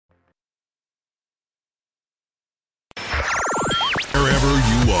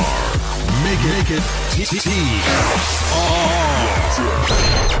Truth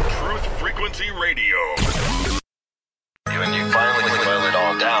Frequency Radio. When you finally boil it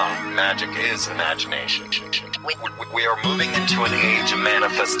all down, magic is imagination. We are moving into an age of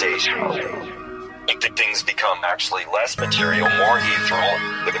manifestation. Things become actually less material, more ethereal.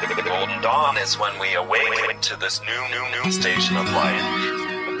 The golden dawn is when we awaken to this new station of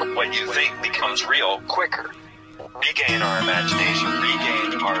life. What you think becomes real quicker. Regain our imagination,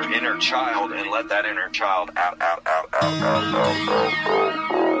 regain our inner child, and let that inner child out.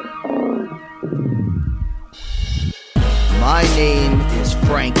 My name is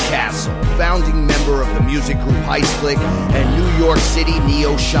Frank Castle, founding member of the music group Heist Click and New York City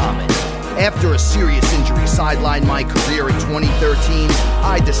Neo Shaman. After a serious injury sidelined my career in 2013,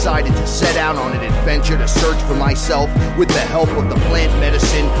 I decided to set out on an adventure to search for myself with the help of the plant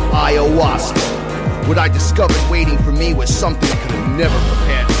medicine ayahuasca. What I discovered waiting for me was something I could have never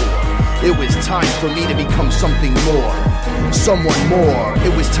prepared for. It was time for me to become something more, someone more.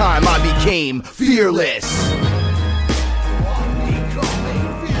 It was time I became fearless.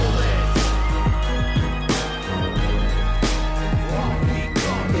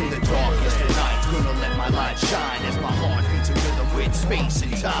 Shine as my heart beats a rhythm with space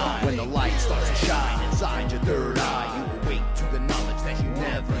and time. When the light starts to shine inside your third eye, you awake to the knowledge that you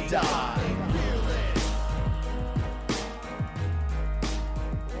never die.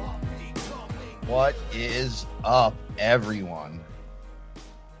 What is up, everyone?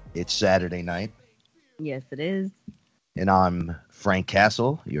 It's Saturday night. Yes, it is. And I'm Frank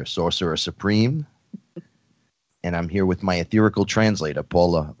Castle, your sorcerer supreme. And I'm here with my etherical translator,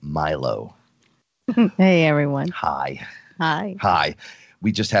 Paula Milo. Hey, everyone. Hi. Hi. Hi.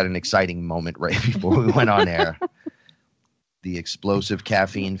 We just had an exciting moment right before we went on air. The explosive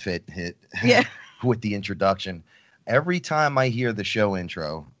caffeine fit hit with the introduction. Every time I hear the show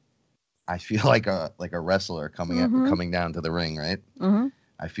intro, I feel like a wrestler coming down to the ring, right? Mm-hmm.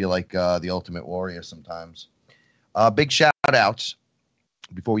 I feel like the Ultimate Warrior sometimes. Big shout outs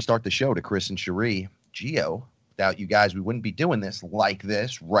before we start the show to Chris and Cherie. Gio, without you guys, we wouldn't be doing this like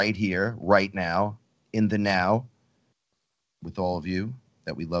this right here, right now, in the now, with all of you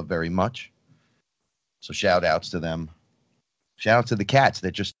that we love very much. So shout outs to them. Shout out to the cats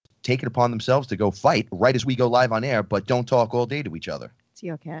that just take it upon themselves to go fight right as we go live on air, but don't talk all day to each other. It's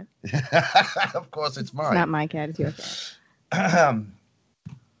your cat. Of course it's mine. It's not my cat, it's your cat.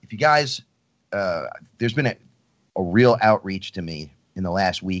 If you guys, there's been a real outreach to me in the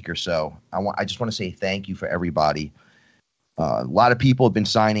last week or so. I just want to say thank you for everybody. A lot of people have been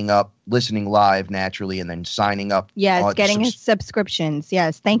signing up, listening live naturally, and then signing up. Yes, getting subscriptions.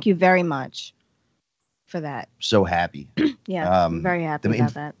 Yes, thank you very much for that. So happy. Yeah, I'm very happy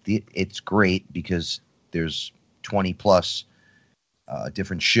about that. It's great because there's 20 plus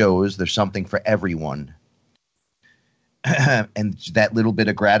different shows. There's something for everyone. And that little bit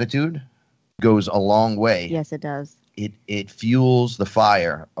of gratitude goes a long way. Yes, it does. It fuels the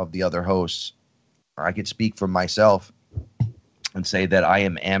fire of the other hosts. I could speak for myself and say that I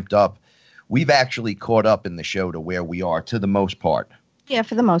am amped up. We've actually caught up in the show to where we are, to the most part. Yeah,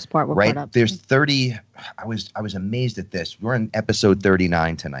 for the most part, we're caught up. There's 30. I was amazed at this. We're in episode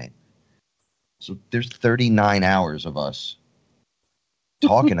 39 tonight. So there's 39 hours of us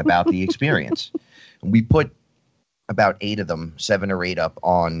talking about the experience. And we put about 8 of them, 7 or 8 up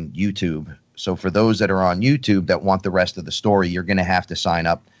on YouTube. So for those that are on YouTube that want the rest of the story, you're going to have to sign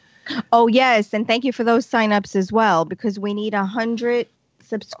up. Oh, yes. And thank you for those signups as well, because we need 100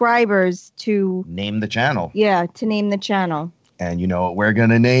 subscribers to name the channel. Yeah, to name the channel. And you know what we're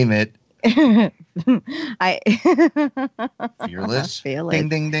going to name it? Fearless. Fearless. Ding,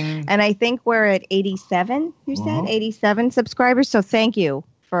 ding, ding. And I think we're at 87, you said? 87 subscribers. So thank you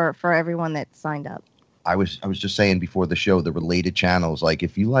for everyone that signed up. I was just saying before the show, the related channels, like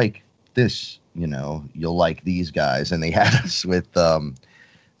if you like this, you know, you'll like these guys. And they had us with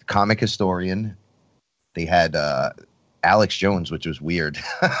Comic Historian. They had Alex Jones, which was weird.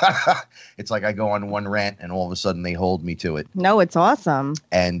 It's like I go on one rant and all of a sudden they hold me to it. No, it's awesome.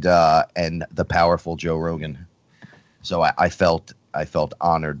 And the powerful Joe Rogan. So I felt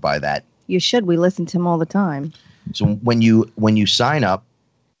honored by that. You should. We listen to him all the time. So when you sign up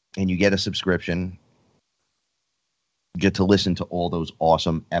and you get a subscription, you get to listen to all those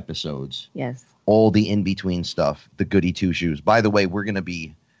awesome episodes. Yes. All the in-between stuff, the goody two-shoes. By the way, we're going to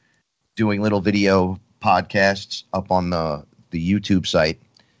be doing little video podcasts up on the YouTube site.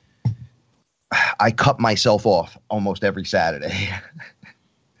 I cut myself off almost every Saturday,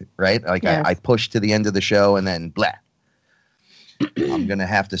 right? Like yes. I push to the end of the show and then blah. I'm going to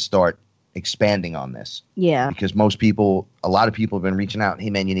have to start expanding on this. Yeah. Because a lot of people have been reaching out. Hey,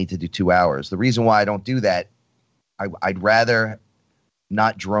 man, you need to do 2 hours. The reason why I don't do that, I'd rather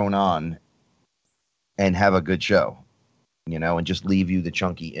not drone on and have a good show, and just leave you the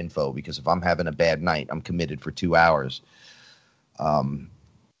chunky info. Because if I'm having a bad night, I'm committed for 2 hours.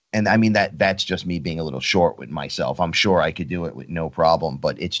 And I mean, that's just me being a little short with myself. I'm sure I could do it with no problem,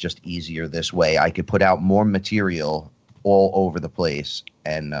 but it's just easier this way. I could put out more material all over the place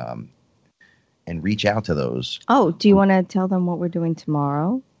and reach out to those. Oh, do you want to tell them what we're doing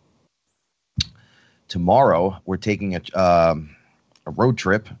tomorrow? Tomorrow, we're taking a road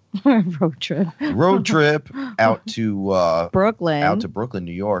trip. Road trip out to Brooklyn,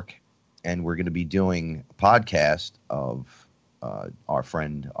 New York, and we're going to be doing a podcast of our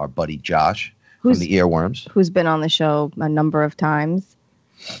friend, our buddy Josh from the Earworms, who's been on the show a number of times,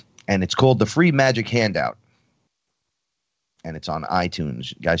 and it's called The Free Magic Handout, and it's on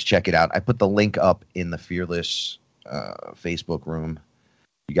iTunes. You guys, check it out. I put the link up in the FearLess Facebook room.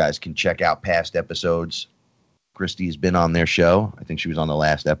 You guys can check out past episodes. Christy's been on their show. I think she was on the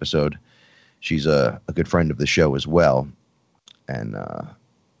last episode. She's a good friend of the show as well. And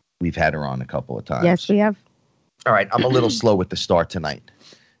we've had her on a couple of times. Yes, we have. All right. I'm a little slow with the start tonight.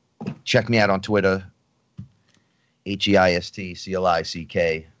 Check me out on Twitter.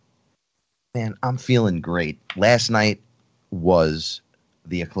 HeistClick. Man, I'm feeling great. Last night was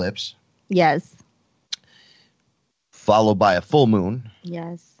the eclipse. Yes. Followed by a full moon.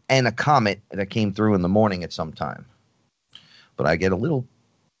 Yes. And a comet that came through in the morning at some time. But I get a little,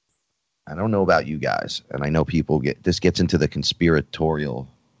 I don't know about you guys, and I know this gets into the conspiratorial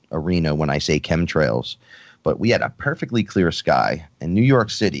arena when I say chemtrails, but we had a perfectly clear sky in New York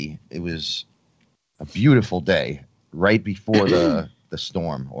City. It was a beautiful day right before the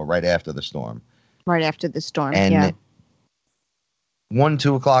storm, or right after the storm. Right after the storm, and yeah.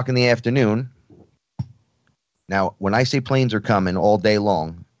 2 o'clock in the afternoon. Now, when I say planes are coming all day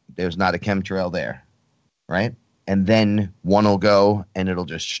long, there's not a chemtrail there, right? And then one will go and it'll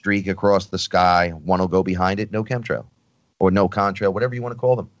just streak across the sky. One will go behind it, no chemtrail or no contrail, whatever you want to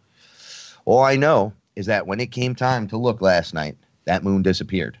call them. All I know is that when it came time to look last night, that moon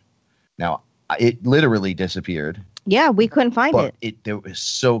disappeared. Now, it literally disappeared. Yeah, we couldn't find it. It was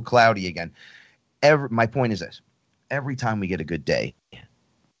so cloudy again. My point is this. Every time we get a good day,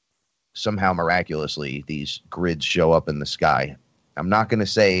 somehow miraculously, these grids show up in the sky. I'm not going to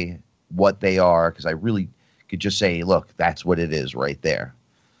say what they are because I really could just say, look, that's what it is right there.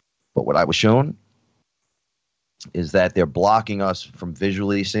 But what I was shown is that they're blocking us from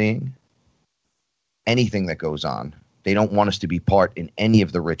visually seeing anything that goes on. They don't want us to be part in any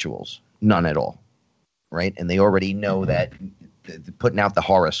of the rituals, none at all, right? And they already know that putting out the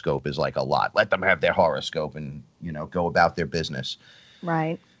horoscope is like a lot. Let them have their horoscope and, go about their business.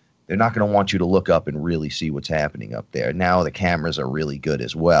 Right. They're not going to want you to look up and really see what's happening up there. Now the cameras are really good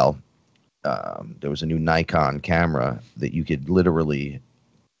as well. There was a new Nikon camera that you could literally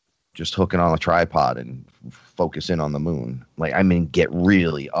just hook it on a tripod and focus in on the moon. Get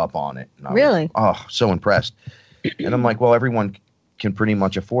really up on it. Really? So impressed. And I'm like, well, everyone can pretty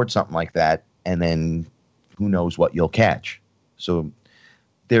much afford something like that. And then who knows what you'll catch. So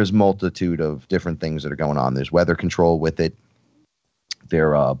there's multitude of different things that are going on. There's weather control with it.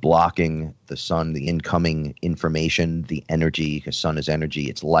 They're blocking the sun, the incoming information, the energy, because sun is energy.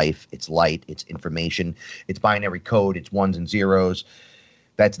 It's life, it's light, it's information, it's binary code, it's ones and zeros.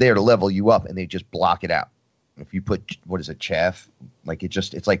 That's there to level you up, and they just block it out. If you put, chaff?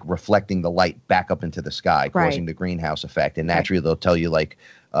 It's like reflecting the light back up into the sky, causing the greenhouse effect. And naturally, they'll tell you a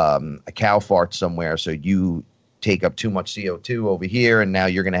cow farts somewhere, so you take up too much CO2 over here, and now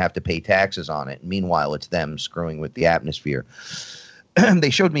you're going to have to pay taxes on it. Meanwhile, it's them screwing with the atmosphere. They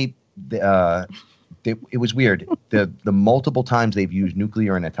showed me it was weird. The multiple times they've used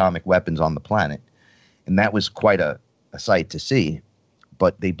nuclear and atomic weapons on the planet, and that was quite a sight to see.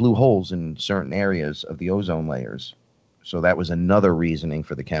 But they blew holes in certain areas of the ozone layers, so that was another reasoning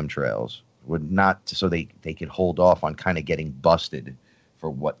for the chemtrails. Would not so they could hold off on kind of getting busted for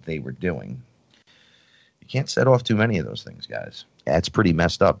what they were doing. You can't set off too many of those things, guys. That's pretty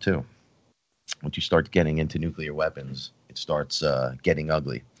messed up too. Once you start getting into nuclear weapons, it starts getting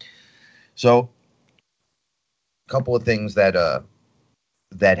ugly. So, a couple of things that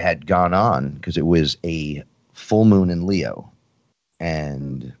had gone on, because it was a full moon in Leo,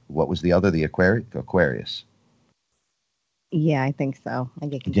 and what was the other? The Aquarius. Yeah, I think so. I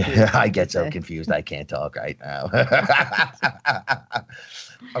get confused. Yeah, I get so confused. I can't talk right now.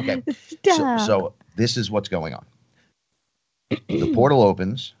 Okay, so this is what's going on. The portal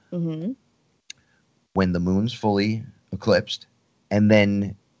opens. Mm-hmm. When the moon's fully eclipsed, and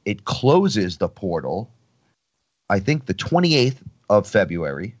then it closes the portal. I think the 28th of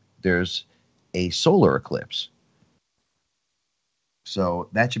February, there's a solar eclipse. So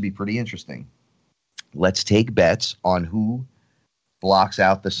that should be pretty interesting. Let's take bets on who blocks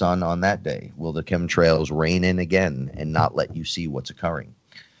out the sun on that day. Will the chemtrails rain in again and not let you see what's occurring?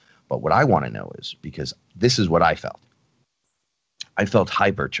 But what I want to know is, because this is what I felt. I felt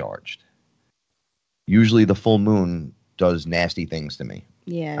hypercharged. Usually the full moon does nasty things to me.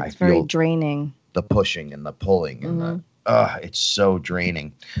 Yeah, it's very draining. The pushing and the pulling and it's so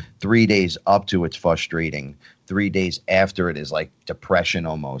draining. 3 days up to it's frustrating. 3 days after it is like depression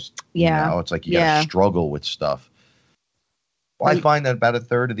almost. Yeah. You know, it's like you gotta struggle with stuff. Well, I find that about a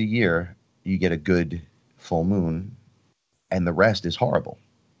third of the year you get a good full moon and the rest is horrible.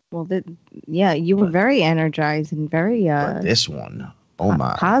 Well, you were very energized and very but this one, oh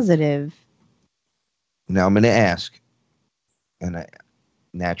my. Positive. Now I'm going to ask, and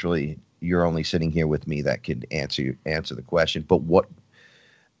naturally you're only sitting here with me that could answer the question, but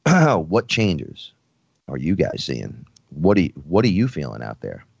what changes are you guys seeing? What are you feeling out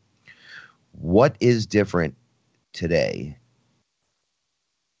there? What is different today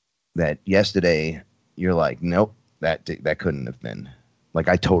that yesterday you're like, nope, that couldn't have been? Like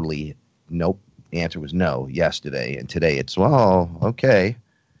nope. The answer was no yesterday. And today it's, well, okay.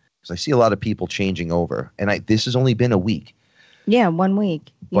 Because I see a lot of people changing over. And this has only been a week. Yeah, 1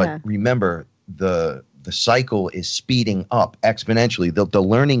 week. But remember, the cycle is speeding up exponentially. The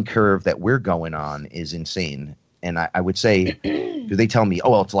learning curve that we're going on is insane. And I would say, do they tell me,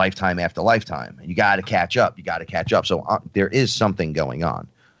 oh, well, it's lifetime after lifetime. You got to catch up. You got to catch up. So there is something going on.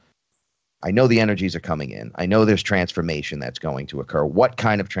 I know the energies are coming in. I know there's transformation that's going to occur. What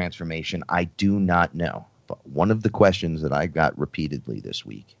kind of transformation? I do not know. But one of the questions that I got repeatedly this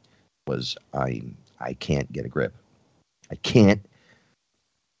week was, I can't get a grip. I can't.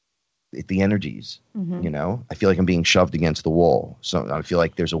 The energies, you know, I feel like I'm being shoved against the wall. So I feel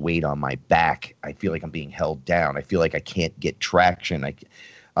like there's a weight on my back. I feel like I'm being held down. I feel like I can't get traction. I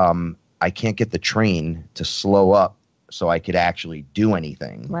can't get the train to slow up so I could actually do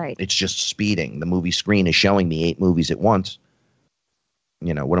anything. Right. It's just speeding. The movie screen is showing me 8 movies at once.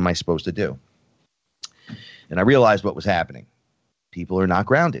 You know, what am I supposed to do? And I realized what was happening. People are not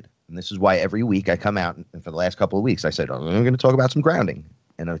grounded. And this is why every week I come out, and for the last couple of weeks, I said, I'm going to talk about some grounding.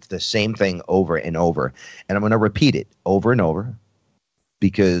 And it's the same thing over and over. And I'm going to repeat it over and over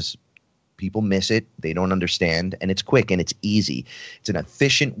because people miss it. They don't understand. And it's quick and it's easy. It's an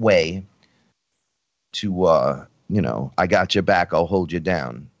efficient way to, I got your back. I'll hold you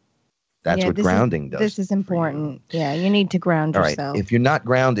down. That's what grounding does. This is important. Yeah, you need to ground yourself. All right. If you're not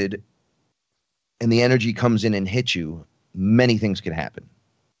grounded and the energy comes in and hits you, many things can happen.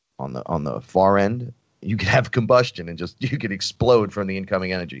 On the far end, you could have combustion and you could explode from the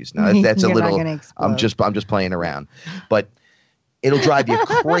incoming energies. Now that's a little. I'm just playing around, but it'll drive you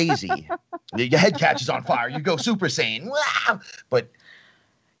crazy. Your head catches on fire. You go Super Saiyan. Wow! But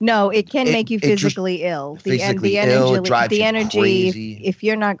no, it can make you physically ill. The energy, if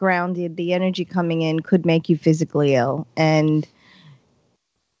you're not grounded, the energy coming in could make you physically ill, and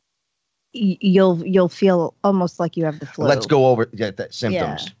you'll feel almost like you have the flu. Let's go over the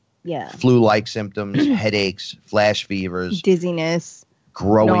symptoms. Yeah. Flu-like symptoms, headaches, flash fevers, dizziness,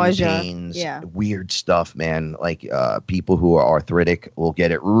 growing nausea, pains, weird stuff, man. Like people who are arthritic will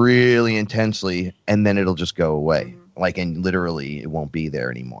get it really intensely and then it'll just go away. Like, and literally it won't be there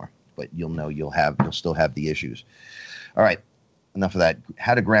anymore, but you'll still have the issues. All right. Enough of that.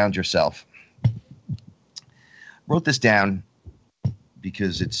 How to ground yourself. Wrote this down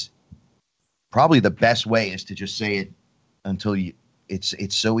because it's probably the best way is to just say it until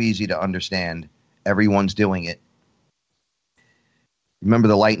it's so easy to understand. Everyone's doing it. Remember,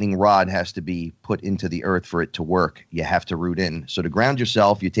 the lightning rod has to be put into the earth for it to work. You have to root in. So to ground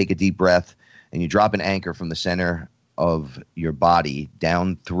yourself, you take a deep breath and you drop an anchor from the center of your body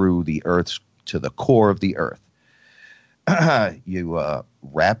down through the earth to the core of the earth. You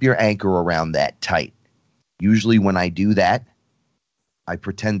wrap your anchor around that tight. Usually when I do that, I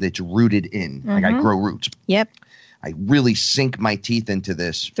pretend it's rooted in. Like I grow roots. Yep. I really sink my teeth into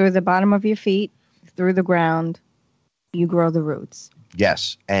this. Through the bottom of your feet, through the ground, you grow the roots.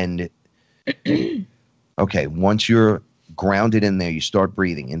 Yes. And okay, once you're grounded in there, you start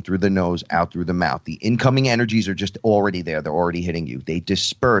breathing in through the nose, out through the mouth. The incoming energies are just already there. They're already hitting you. They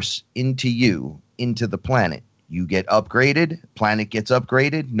disperse into you, into the planet. You get upgraded, planet gets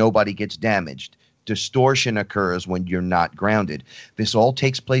upgraded, nobody gets damaged. Distortion occurs when you're not grounded. This all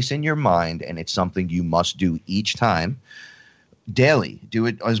takes place in your mind, and it's something you must do each time. Daily. Do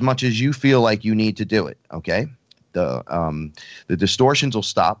it as much as you feel like you need to do it, okay? The distortions will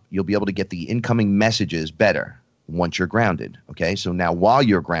stop. You'll be able to get the incoming messages better once you're grounded. Okay, so now while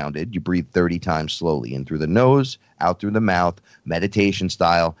you're grounded, you breathe 30 times slowly in through the nose, out through the mouth, meditation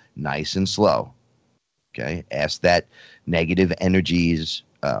style, nice and slow. Okay, ask that negative energies,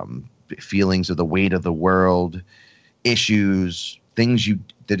 feelings of the weight of the world, issues, things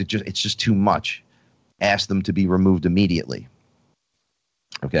it's just too much. Ask them to be removed immediately.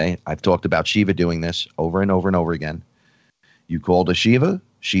 Okay, I've talked about Shiva doing this over and over and over again. You call to Shiva,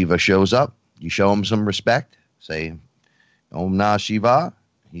 Shiva shows up, you show him some respect, say, Om Nah Shiva.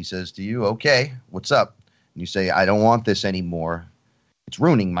 He says to you, okay, what's up? And you say, I don't want this anymore. It's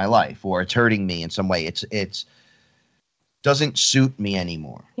ruining my life, or it's hurting me in some way. It's doesn't suit me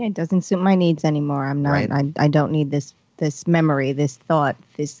anymore. Yeah, it doesn't suit my needs anymore. I'm not, right? I don't need this memory, this thought,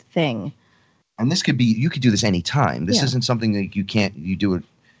 this thing. And this could be, you could do this anytime. This isn't something that you do it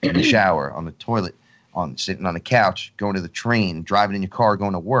in the shower, on the toilet, sitting on the couch, going to the train, driving in your car,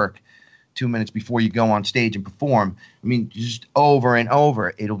 going to work, 2 minutes before you go on stage and perform. I mean, just over and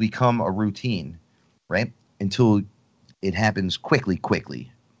over, it'll become a routine, right? Until it happens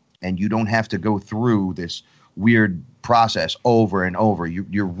quickly. And you don't have to go through this weird process over and over.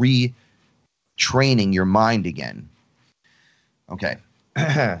 You're retraining your mind again. Okay.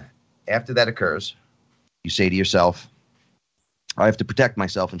 After that occurs, you say to yourself, I have to protect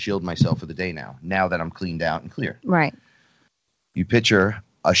myself and shield myself for the day now that I'm cleaned out and clear. Right. You picture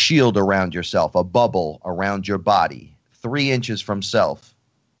a shield around yourself, a bubble around your body, 3 inches from self,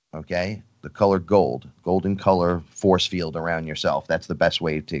 okay? The color gold, golden color force field around yourself. That's the best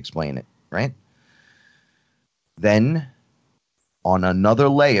way to explain it, right? Then, on another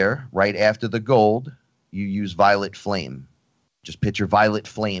layer, right after the gold, you use violet flame. Just picture violet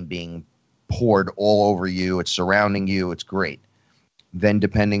flame being poured all over you. It's surrounding you. It's great. Then,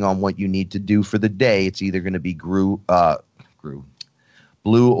 depending on what you need to do for the day, it's either going to be blue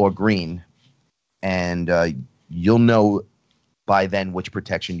or green. And you'll know by then which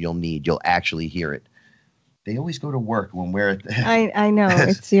protection you'll need. You'll actually hear it. They always go to work when we're at I know.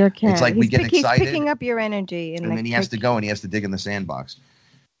 It's your cat. It's like we get excited. He's picking up your energy. And then he has to go and he has to dig in the sandbox.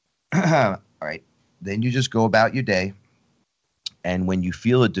 All right. Then you just go about your day. And when you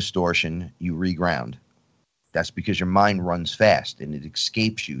feel a distortion, you reground. That's because your mind runs fast and it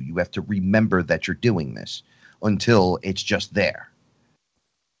escapes you. You have to remember that you're doing this until it's just there.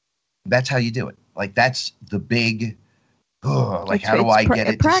 That's how you do it. Like, that's the big, how do I get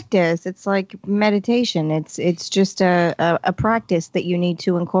it? Practice. It's like meditation. It's just a practice that you need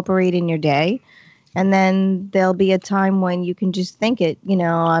to incorporate in your day. And then there'll be a time when you can just think it,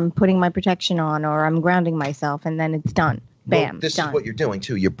 I'm putting my protection on or I'm grounding myself, and then it's done. Bam. Well, this done. is what you're doing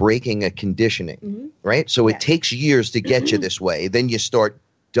too. You're breaking a conditioning, right? So it takes years to get you this way. Then you start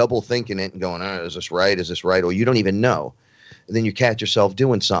double thinking it and going, is this right? Is this right? Or you don't even know. And then you catch yourself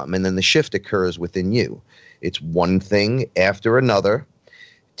doing something, and then the shift occurs within you. It's one thing after another.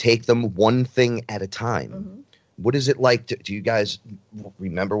 Take them one thing at a time. What is it like do you guys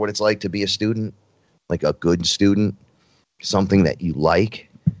remember what it's like to be a student? Like a good student? Something that you like?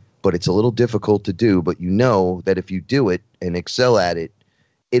 But it's a little difficult to do, but you know that if you do it and excel at it,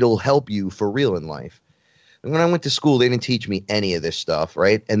 it'll help you for real in life. And when I went to school, they didn't teach me any of this stuff,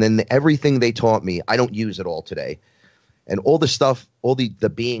 right? And then everything they taught me, I don't use it all today. And all the stuff, all the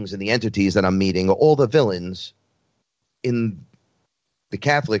beings and the entities that I'm meeting, all the villains in the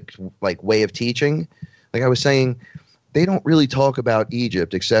Catholic way of teaching, like I was saying, they don't really talk about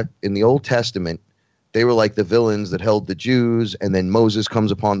Egypt except in the Old Testament. They were like the villains that held the Jews, and then Moses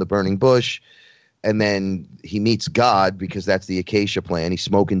comes upon the burning bush, and then he meets God because that's the Acacia plan. He's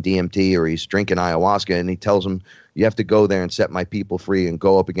smoking DMT or he's drinking ayahuasca, and he tells him, you have to go there and set my people free and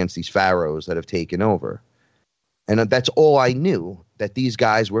go up against these pharaohs that have taken over. And that's all I knew, that these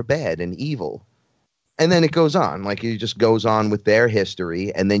guys were bad and evil. And then it goes on, it just goes on with their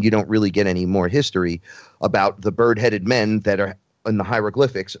history, and then you don't really get any more history about the bird-headed men that are in the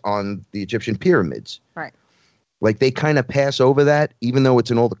hieroglyphics on the Egyptian pyramids. Right. Like, they kind of pass over that, even though it's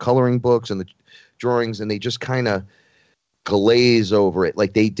in all the coloring books and the drawings, and they just kind of glaze over it.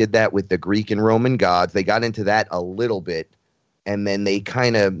 Like they did that with the Greek and Roman gods. They got into that a little bit, and then they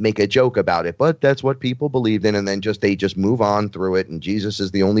kind of make a joke about it, but that's what people believed in, and then they just move on through it, and Jesus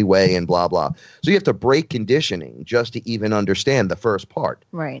is the only way, and blah, blah. So you have to break conditioning just to even understand the first part.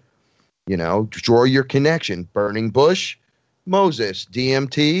 Right. Draw your connection. Burning bush, Moses.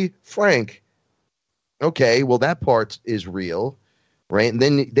 DMT, Frank. Okay, well, that part is real, right? And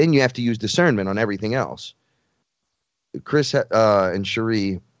then you have to use discernment on everything else. Chris and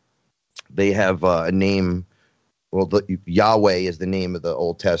Cherie, they have a name. Well, Yahweh is the name of the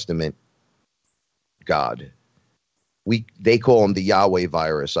Old Testament God. They call him the Yahweh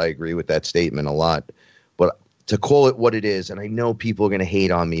virus. I agree with that statement a lot. But to call it what it is, and I know people are going to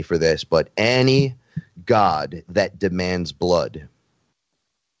hate on me for this, but any god that demands blood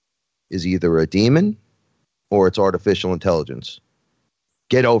is either a demon or it's artificial intelligence.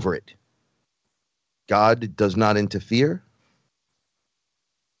 Get over it. God does not interfere.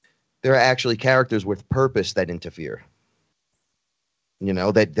 There are actually characters with purpose that interfere. You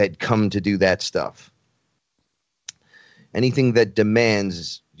know, that come to do that stuff. Anything that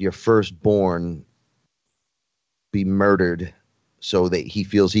demands your firstborn be murdered so that he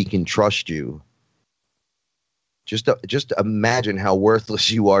feels he can trust you. Just imagine how worthless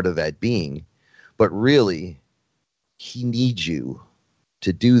you are to that being. But really, he needs you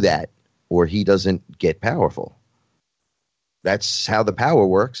to do that or he doesn't get powerful. That's how the power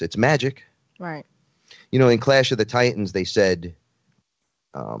works. It's magic. Right. You know, in Clash of the Titans, they said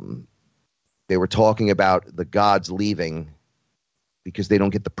they were talking about the gods leaving because they don't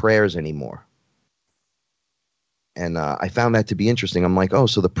get the prayers anymore. And I found that to be interesting. I'm like, oh,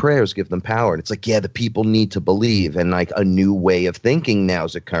 so the prayers give them power. And it's like, yeah, the people need to believe. And like a new way of thinking now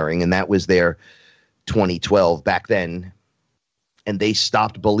is occurring. And that was their 2012 back then. And they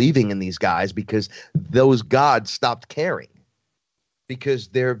stopped believing in these guys because those gods stopped caring. Because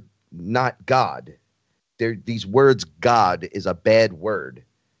they're not God. These words, God, is a bad word.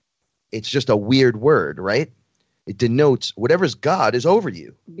 It's just a weird word, right? It denotes whatever's God is over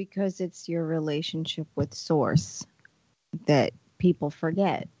you. Because it's your relationship with Source that people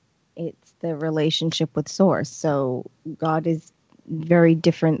forget. It's the relationship with Source. So God is very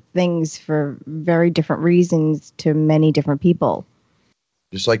different things for very different reasons to many different people.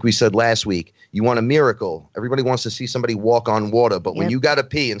 Just like we said last week, you want a miracle. Everybody wants to see somebody walk on water. But when you got to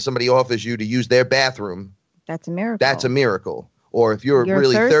pee and somebody offers you to use their bathroom, that's a miracle. That's a miracle. Or if you're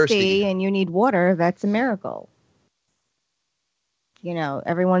really thirsty and you need water, that's a miracle. You know,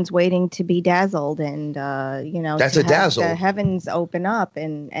 everyone's waiting to be dazzled and, you know, that's a dazzle. The heavens open up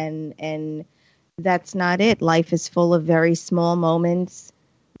and that's not it. Life is full of very small moments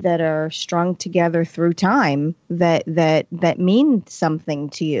that are strung together through time that mean something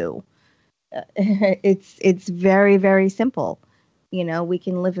to you. It's very, very simple. You know, we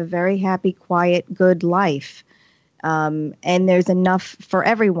can live a very happy, quiet, good life. And there's enough for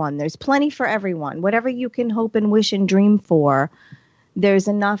everyone. There's plenty for everyone. Whatever you can hope and wish and dream for, there's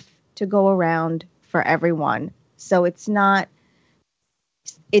enough to go around for everyone. So it's not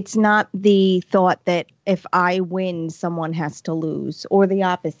the thought that if I win, someone has to lose, or the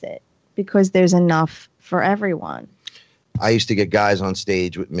opposite, because there's enough for everyone. I used to get guys on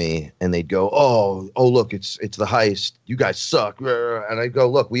stage with me and they'd go, oh, look, it's the heist. You guys suck. And I'd go,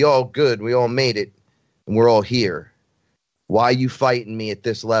 look, we all good. We all made it and we're all here. Why are you fighting me at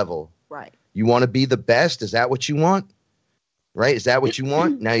this level? Right. You want to be the best? Is that what you want? Right? Is that what you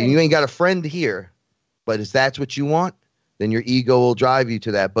want? Now, you ain't got a friend here, but if that's what you want, then your ego will drive you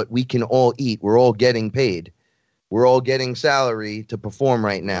to that. But we can all eat. We're all getting paid. We're all getting salary to perform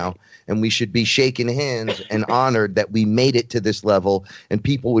right now. And we should be shaking hands and honored that we made it to this level and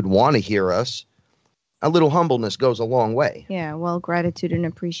people would want to hear us. A little humbleness goes a long way. Yeah, well, gratitude and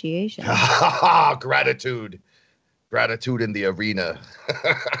appreciation. Gratitude. Gratitude in the arena.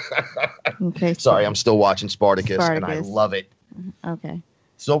 Okay. Sorry, I'm still watching Spartacus, and I love it. Okay.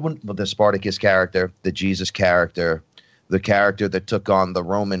 So when the Spartacus character, the Jesus character, the character that took on the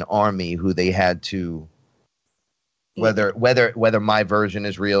Roman army, who they had to, whether my version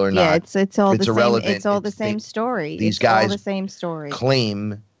is real or not, it's all the irrelevant. Same. It's all the same story. These guys, all the same story.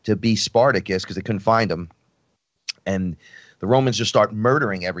 Claim to be Spartacus because they couldn't find him, and the Romans just start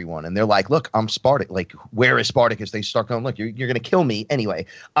murdering everyone. And they're like, look, I'm Spartacus. Like, where is Spartacus? They start going, look, you're going to kill me anyway.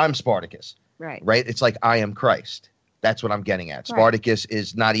 I'm Spartacus. Right. Right? It's like, I am Christ. That's what I'm getting at. Spartacus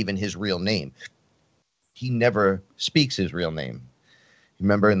is not even his real name. He never speaks his real name.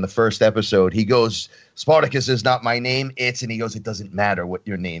 Remember in the first episode, he goes, Spartacus is not my name. And he goes, it doesn't matter what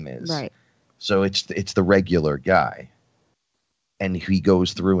your name is. Right. So it's the regular guy. And he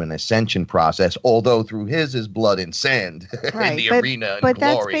goes through an ascension process, although through his is blood and sand in the arena and but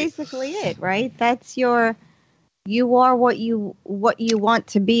glory. That's basically it, right? That's you are what you want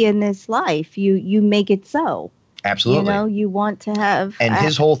to be in this life. You make it so. Absolutely. You know, you want to have. And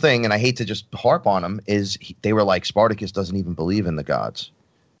his whole thing, and I hate to just harp on him, is they were like, Spartacus doesn't even believe in the gods.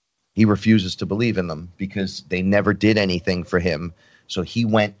 He refuses to believe in them because they never did anything for him. So he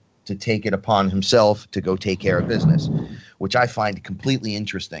went to take it upon himself to go take care of business, which I find completely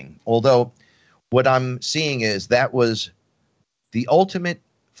interesting. Although what I'm seeing is that was the ultimate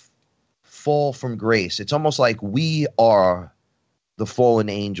fall from grace. It's almost like we are the fallen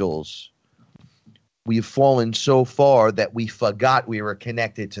angels we've fallen so far that we forgot we were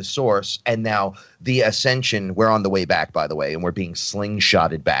connected to source. And now the ascension, we're on the way back, by the way, and we're being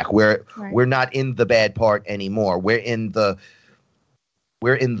slingshotted back. We're not in the bad part anymore. We're in the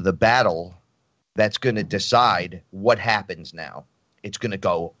battle that's going to decide what happens now. It's going to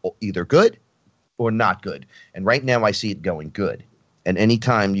go either good or not good. And right now I see it going good. And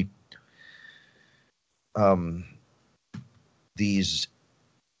anytime you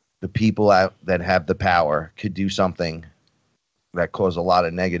the people out that have the power could do something that cause a lot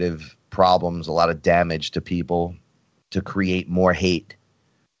of negative problems, a lot of damage to people, to create more hate.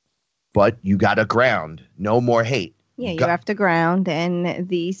 But you got to ground. No more hate. Yeah, you have to ground. And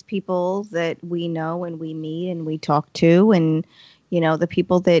these people that we know and we meet and we talk to, and, you know, the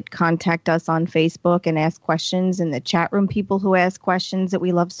people that contact us on Facebook and ask questions, and the chat room people who ask questions that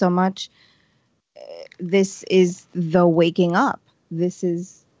we love so much, this is the waking up. This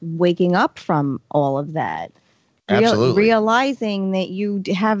is waking up from all of that. Absolutely. Realizing that you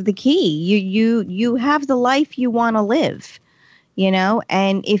have the key. You have the life you want to live, you know,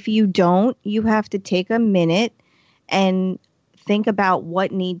 and if you don't, you have to take a minute and think about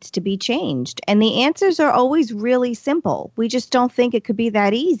what needs to be changed. And the answers are always really simple. We just don't think it could be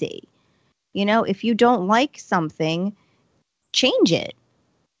that easy. You know, if you don't like something, change it.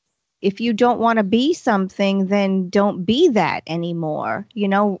 If you don't want to be something, then don't be that anymore. You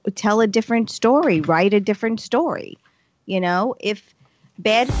know, tell a different story, write a different story. You know, if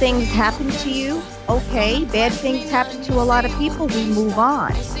bad things happen to you, okay, bad things happen to a lot of people, we move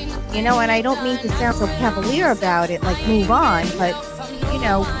on. You know, and I don't mean to sound so cavalier about it, like move on, but, you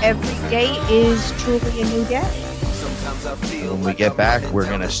know, every day is truly a new day. When we get back, we're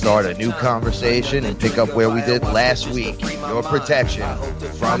going to start a new conversation and pick up where we did last week. Your protection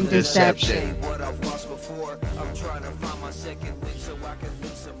from deception.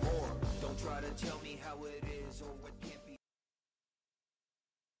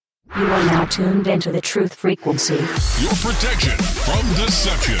 You are now tuned into the truth frequency. Your protection from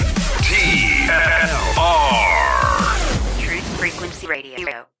deception. TFR. Truth Frequency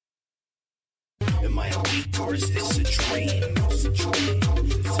Radio. Am I awake or is this a dream? It's a dream.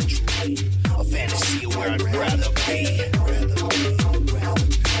 It's a dream. A fantasy where I'd rather be.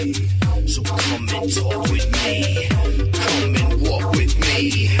 So come and talk with me. Come and walk with me.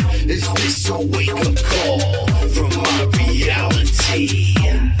 Is this a wake-up call from my reality?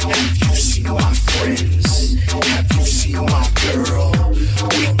 Have you seen my friends? Have you seen my girl?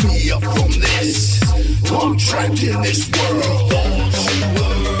 Wake me up from this. I'm trapped in this world. Thought you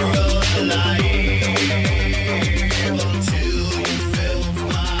were alive.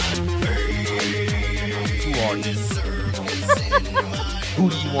 Who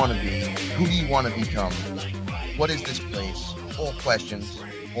do you want to be? Who do you want to become? What is this place? All questions,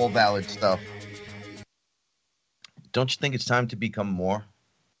 all valid stuff. Don't you think it's time to become more?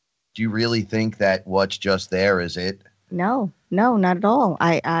 Do you really think that what's just there is it? No, not at all.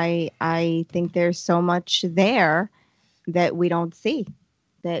 I think there's so much there that we don't see,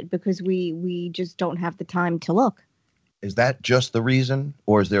 that because we just don't have the time to look. Is that just the reason,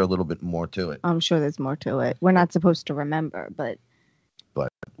 or is there a little bit more to it? I'm sure there's more to it. We're not supposed to remember, but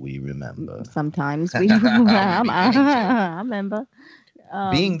we remember. Sometimes we I remember.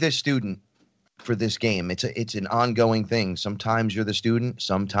 Being this student for this game, it's an ongoing thing. Sometimes you're the student,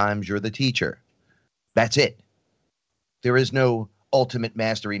 sometimes you're the teacher. That's it. There is no ultimate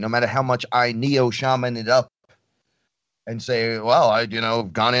mastery. No matter how much I neo-shaman it up and say, well, I've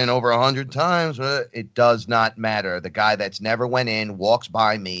gone in over 100 times. It does not matter. The guy that's never went in walks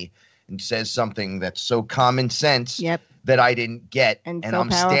by me and says something that's so common sense that I didn't get. And so I'm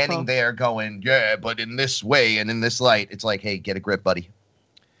powerful. Standing there going, yeah, but in this way and in this light, it's like, hey, get a grip, buddy.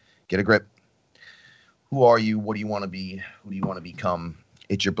 Get a grip. Who are you? What do you want to be? Who do you want to become?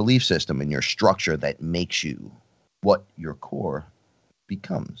 It's your belief system and your structure that makes you what your core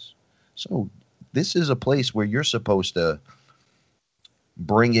becomes. So this is a place where you're supposed to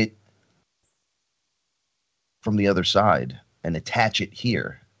bring it from the other side and attach it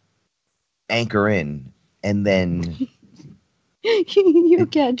here, anchor in, and then... Your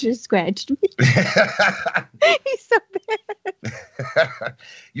cat just scratched me. He's so bad.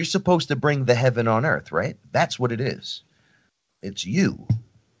 You're supposed to bring the heaven on earth, right? That's what it is. It's you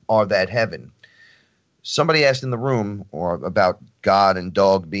are that heaven. Somebody asked in the room about God and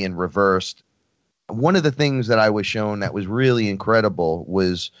dog being reversed. One of the things that I was shown that was really incredible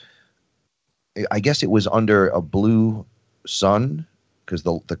was, I guess it was under a blue sun, because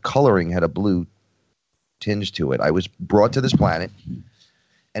the coloring had a blue tinge to it. I was brought to this planet,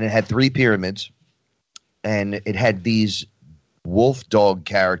 and it had 3 pyramids, and it had these wolf dog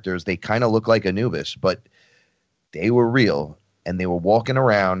characters. They kind of look like Anubis, but they were real, and they were walking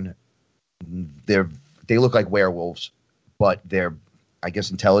around. They look like werewolves, but they're, I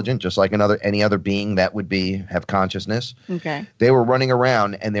guess, intelligent, just like any other being that would have consciousness. Okay. They were running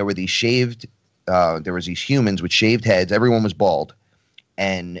around, and there were these there was these humans with shaved heads. Everyone was bald,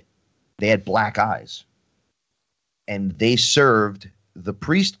 and they had black eyes, and they served the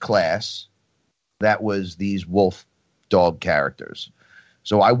priest class that was these wolf dog characters.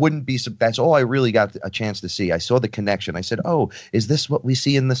 So I wouldn't be, that's all I really got a chance to see. I saw the connection. I said, oh, is this what we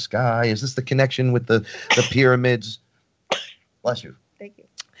see in the sky? Is this the connection with the pyramids? Bless you. Thank you.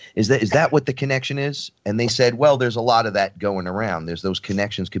 Is that what the connection is? And they said, well, there's a lot of that going around. Those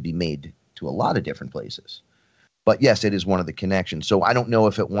connections could be made to a lot of different places. But yes, it is one of the connections. So I don't know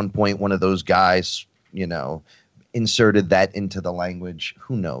if at one point one of those guys, inserted that into the language.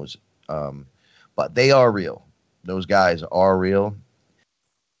 Who knows? But they are real. Those guys are real.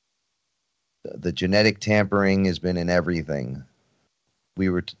 The genetic tampering has been in everything. We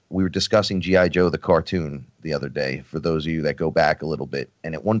were discussing G.I. Joe, the cartoon, the other day, for those of you that go back a little bit.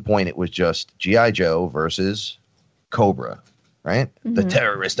 And at one point, it was just G.I. Joe versus Cobra, right? Mm-hmm. The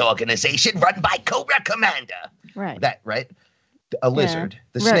terrorist organization run by Cobra Commander. Right. Right? A lizard,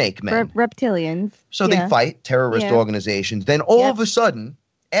 the snake man. Reptilians. So they fight terrorist organizations. Then all of a sudden,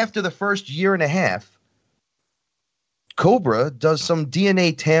 after the first year and a half, Cobra does some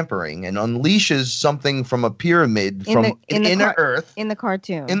DNA tampering and unleashes something from a pyramid from an inner Earth. In the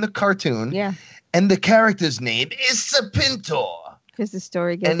cartoon. In the cartoon. Yeah. And the character's name is Serpentor. Because the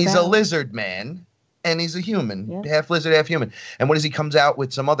story gets And he's a lizard man. And he's a human. Half lizard, half human. And what does he comes out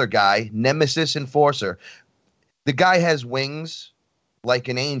with some other guy, Nemesis Enforcer. The guy has wings like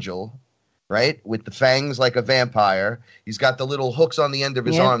an angel, right? With the fangs like a vampire. He's got the little hooks on the end of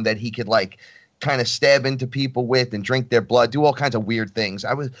his arm that he could kind of stab into people with and drink their blood, do all kinds of weird things.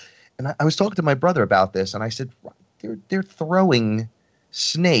 I was talking to my brother about this, and I said, they're throwing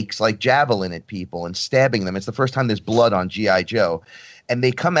snakes like javelin at people and stabbing them. It's the first time there's blood on G.I. Joe. And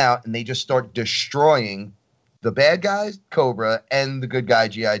they come out and they just start destroying the bad guys, Cobra, and the good guy,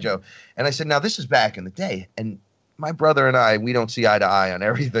 G.I. Joe. And I said, now this is back in the day. And my brother and I, we don't see eye to eye on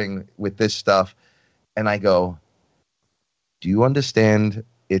everything with this stuff. And I go, do you understand?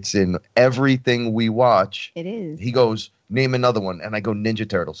 It's in everything we watch. It is. He goes, name another one. And I go, Ninja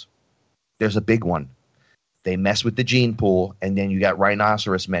Turtles. There's a big one. They mess with the gene pool, and then you got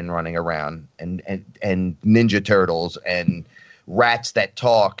rhinoceros men running around and Ninja Turtles and rats that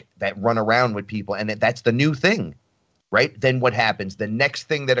talk, that run around with people. And that's the new thing, right? Then what happens? The next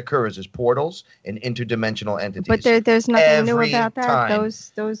thing that occurs is portals and interdimensional entities. But there's nothing Every new about that. time.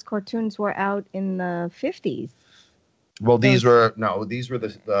 Those cartoons were out in the 50s. Well, these were the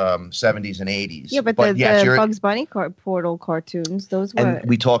 70s and 80s. Yeah, but the Bugs Bunny portal cartoons, those were. And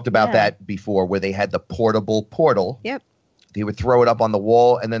we talked about that before, where they had the portable portal. Yep. They would throw it up on the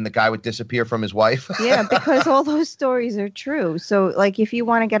wall, and then the guy would disappear from his wife. Yeah, because all those stories are true. So, if you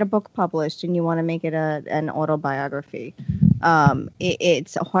want to get a book published and you want to make it an autobiography,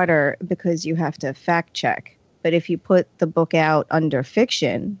 it's harder because you have to fact check. But if you put the book out under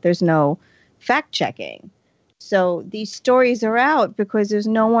fiction, there's no fact checking. So these stories are out because there's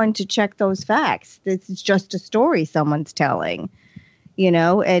no one to check those facts. It's just a story someone's telling,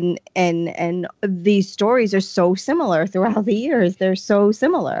 and these stories are so similar throughout the years. They're so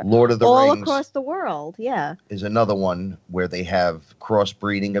similar. Lord of the Rings. All across the world, is another one where they have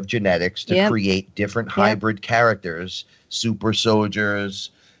crossbreeding of genetics to create different hybrid characters, super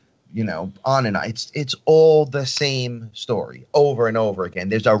soldiers, on and on. It's all the same story over and over again.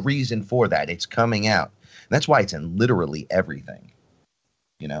 There's a reason for that. It's coming out. That's why it's in literally everything.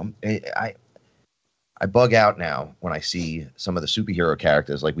 I bug out now when I see some of the superhero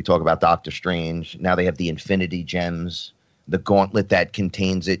characters. Like we talk about Doctor Strange. Now they have the Infinity Gems, the gauntlet that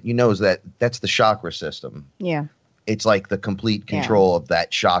contains it. That's the chakra system. Yeah. It's like the complete control of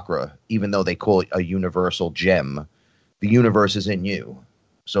that chakra, even though they call it a universal gem. The universe is in you.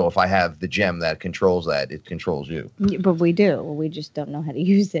 So if I have the gem that controls that, it controls you. But we do. We just don't know how to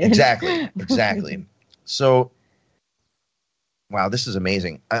use it. Exactly. So, wow, this is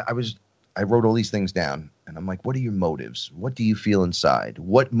amazing. I wrote all these things down, and I'm like, what are your motives? What do you feel inside?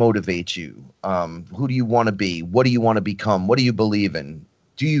 What motivates you? Who do you want to be? What do you want to become? What do you believe in?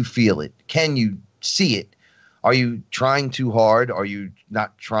 Do you feel it? Can you see it? Are you trying too hard? Are you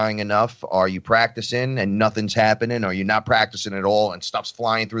not trying enough? Are you practicing and nothing's happening? Are you not practicing at all and stuff's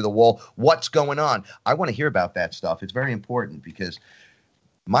flying through the wall? What's going on? I want to hear about that stuff. It's very important because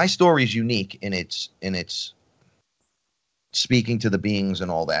my story is unique in its speaking to the beings and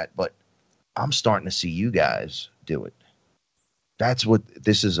all that, but I'm starting to see you guys do it. That's what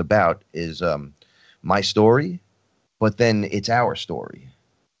this is about, is my story, but then it's our story.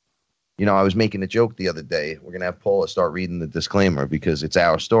 You know, I was making a joke the other day. We're going to have Paula start reading the disclaimer because it's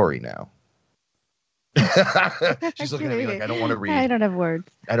our story now. She's looking at me like, I don't want to read. I don't have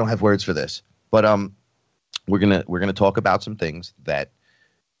words. I don't have words for this. But we're gonna talk about some things that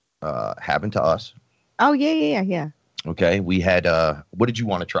happened to us. Oh, yeah. Okay. We had what did you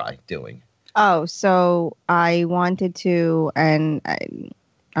want to try doing? Oh, so I wanted to, and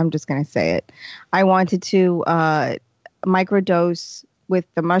I'm just going to say it. I wanted to microdose with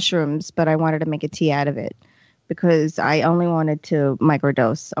the mushrooms, but I wanted to make a tea out of it because I only wanted to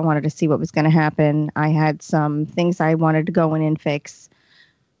microdose. I wanted to see what was going to happen. I had some things I wanted to go in and fix.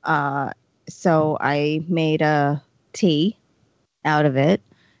 So I made a tea out of it,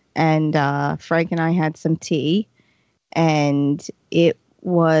 and Frank and I had some tea, and it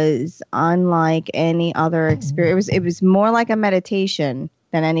was unlike any other experience. It was more like a meditation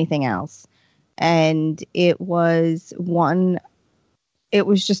than anything else. And it was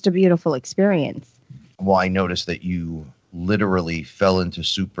just a beautiful experience. Well, I noticed that you literally fell into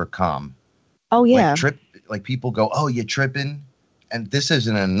super calm. Oh, yeah. Like people go, oh, you're tripping. And this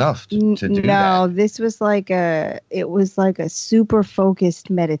isn't enough to do that. No, this was like a super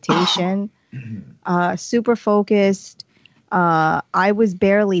focused meditation. Super focused. I was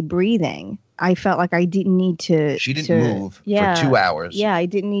barely breathing. I felt like I didn't need to. She didn't move for 2 hours. Yeah, I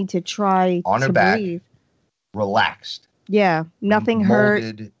didn't need to try on her to back, breathe. Relaxed. Yeah, nothing hurt.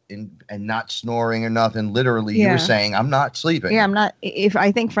 And not snoring or nothing. Literally, you were saying, I'm not sleeping. Yeah, I'm not.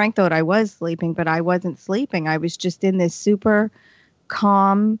 I think Frank thought I was sleeping, but I wasn't sleeping. I was just in this super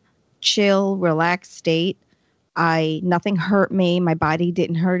calm, chill, relaxed state. Nothing hurt me. My body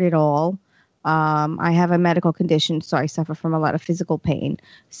didn't hurt at all. I have a medical condition, so I suffer from a lot of physical pain.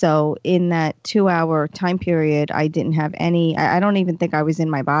 So in that 2-hour time period, I didn't have any. I don't even think I was in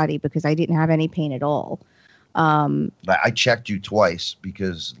my body because I didn't have any pain at all. I checked you twice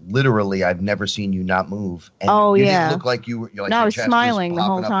because literally I've never seen you not move. And you didn't look like you were. Like, no, I was chest smiling was the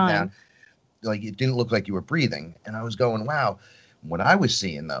whole time. time. Like it didn't look like you were breathing, and I was going, wow. What I was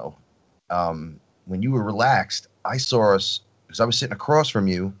seeing though, when you were relaxed, I saw us because I was sitting across from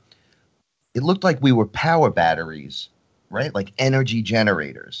you. It looked like we were power batteries, right? Like energy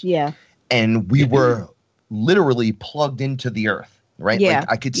generators. Yeah. And we were literally plugged into the earth, right? Yeah.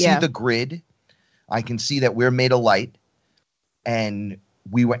 Like I could see the grid. I can see that we're made of light, and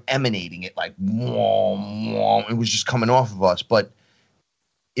we were emanating it like, whoa, whoa. It was just coming off of us, but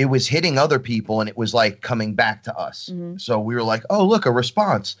it was hitting other people and it was like coming back to us. Mm-hmm. So we were like, oh, look, a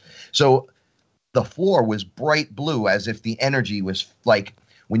response. So the floor was bright blue as if the energy was like,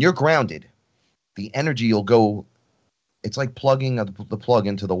 when you're grounded, the energy will go, it's like plugging the plug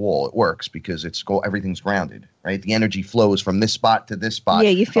into the wall. It works because everything's grounded, right? The energy flows from this spot to this spot.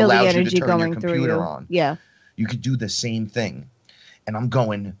 Yeah, you feel the energy you to turn going your through computer you. On. Yeah. You could do the same thing. And I'm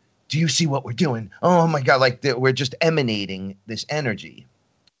going, do you see what we're doing? Oh my God, like we're just emanating this energy.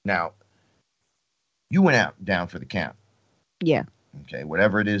 Now, you went down for the count. Yeah. Okay,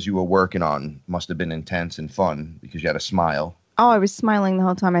 whatever it is you were working on must have been intense and fun because you had a smile. Oh, I was smiling the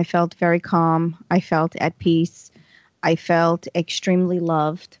whole time. I felt very calm. I felt at peace. I felt extremely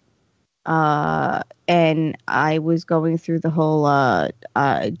loved. And I was going through the whole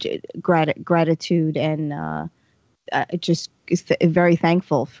gratitude and just very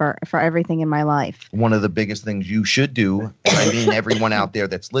thankful for everything in my life. One of the biggest things you should do, and I mean everyone out there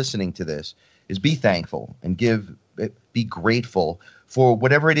that's listening to this, is be thankful and be grateful for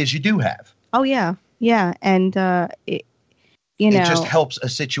whatever it is you do have. Oh, yeah. Yeah. And, it just helps a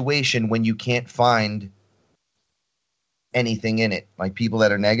situation when you can't find anything in it. Like people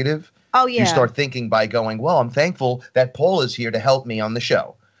that are negative. Oh, yeah. You start thinking by going, well, I'm thankful that Paul is here to help me on the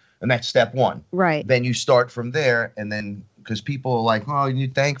show. And that's step one. Right. Then you start from there. And then because people are like, oh, you're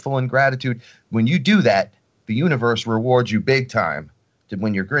thankful and gratitude. When you do that, the universe rewards you big time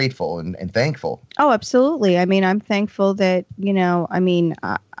when you're grateful and thankful. Oh, absolutely. I mean, I'm thankful that,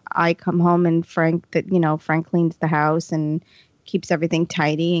 I come home and Frank cleans the house and keeps everything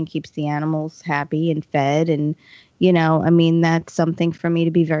tidy and keeps the animals happy and fed. And, that's something for me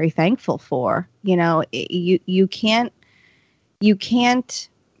to be very thankful for. You can't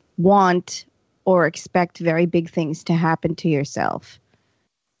want or expect very big things to happen to yourself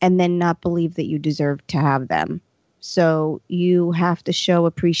and then not believe that you deserve to have them. So you have to show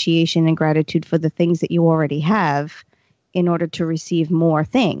appreciation and gratitude for the things that you already have in order to receive more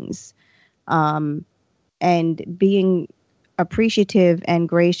things. And being appreciative and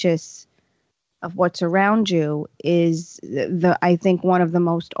gracious of what's around you is I think one of the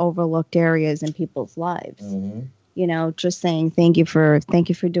most overlooked areas in people's lives. Mm-hmm. Just saying thank you for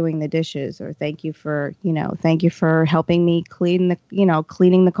doing the dishes, or thank you for helping me cleaning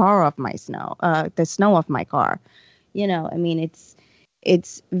the car off my snow, the snow off my car. I mean,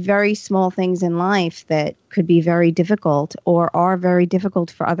 it's very small things in life that could be very difficult or are very difficult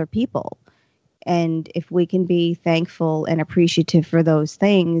for other people. And if we can be thankful and appreciative for those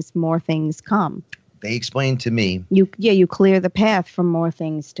things, more things come. They explained to me. You clear the path for more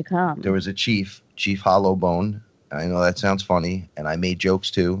things to come. There was a Chief Hollowbone. I know that sounds funny, and I made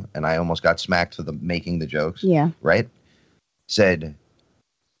jokes too, and I almost got smacked for making the jokes. Yeah. Right? Said,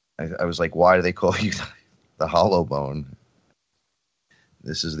 I was like, why do they call you the Hollowbone?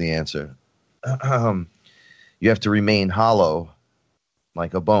 This is the answer. You have to remain hollow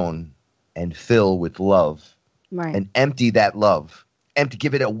like a bone and fill with love. Right. And empty that love.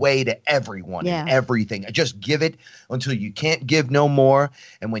 Give it away to everyone and everything. Just give it until you can't give no more.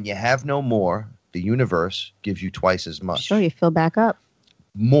 And when you have no more, the universe gives you twice as much. Sure, you fill back up.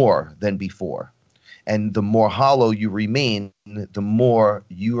 More than before. And the more hollow you remain, the more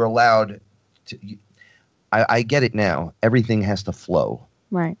you are allowed to. I get it now. Everything has to flow.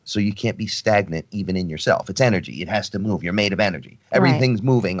 Right. So you can't be stagnant even in yourself. It's energy. It has to move. You're made of energy. Everything's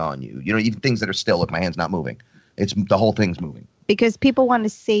moving on you. Even things that are still, if my hand's not moving, the whole thing's moving. Because people want to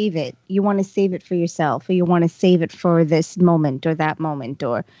save it. You want to save it for yourself, or you want to save it for this moment or that moment,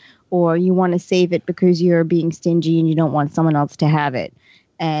 or you want to save it because you're being stingy and you don't want someone else to have it.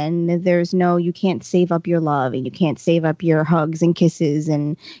 And you can't save up your love, and you can't save up your hugs and kisses,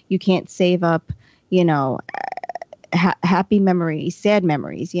 and you can't save up, happy memories, sad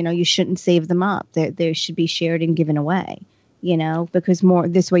memories. You shouldn't save them up. They should be shared and given away, because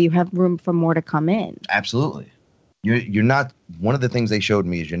this way you have room for more to come in. Absolutely. You're not, one of the things they showed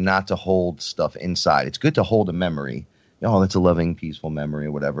me is you're not to hold stuff inside. It's good to hold a memory. That's a loving, peaceful memory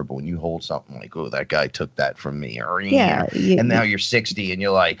or whatever. But when you hold something like, oh, that guy took that from me. And now you're 60 and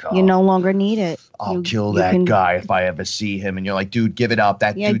you're like, oh, you no longer need it. I'll kill that guy if I ever see him. And you're like, dude, give it up.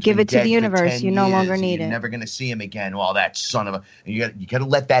 Give it to the universe. You no longer need it. You're never going to see him again. Well, that son of a, you got to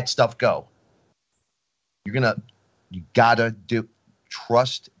let that stuff go. You got to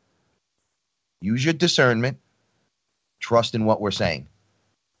trust, use your discernment, trust in what we're saying.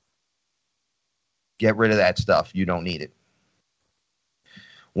 Get rid of that stuff. You don't need it.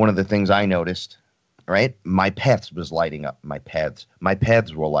 One of the things I noticed, right? My paths was lighting up. My paths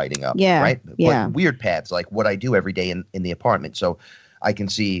were lighting up. Yeah. Right? Yeah. But weird paths, like what I do every day in the apartment. So I can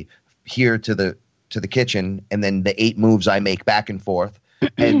see here to the kitchen, and then the 8 moves I make back and forth.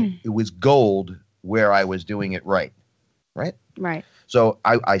 And it was gold where I was doing it right. Right? Right. So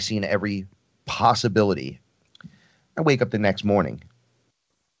I seen every possibility. I wake up the next morning.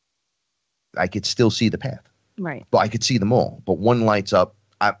 I could still see the path. Right. But I could see them all. But one lights up.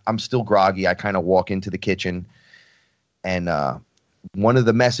 I'm still groggy. I kind of walk into the kitchen. And one of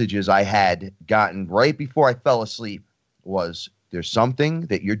the messages I had gotten right before I fell asleep was, there's something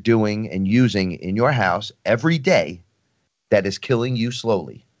that you're doing and using in your house every day that is killing you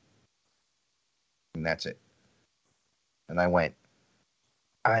slowly. And that's it. And I went,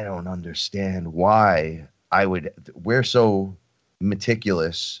 I don't understand why we're so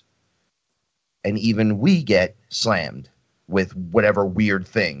meticulous. And even we get slammed with whatever weird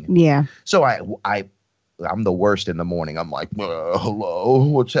thing. Yeah. So I'm the worst in the morning. I'm like, hello,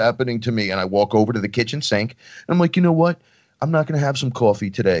 what's happening to me? And I walk over to the kitchen sink. And I'm like, you know what? I'm not going to have some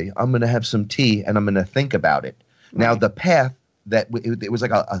coffee today. I'm going to have some tea, and I'm going to think about it. Right. Now, the path it was like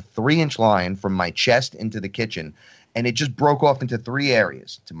a 3-inch line from my chest into the kitchen. And it just broke off into 3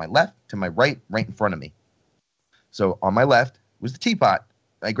 areas. To my left, to my right in front of me. So on my left was the teapot.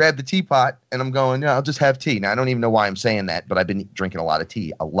 I grabbed the teapot and I'm going, I'll just have tea. Now, I don't even know why I'm saying that, but I've been drinking a lot of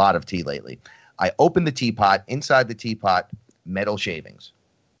tea lately. I opened the teapot. Inside the teapot, metal shavings.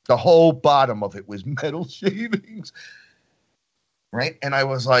 The whole bottom of it was metal shavings. Right? And I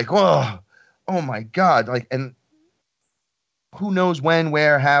was like, oh my God. And who knows when,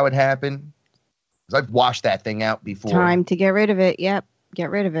 where, how it happened? Because I've washed that thing out before. Time to get rid of it. Yep. Get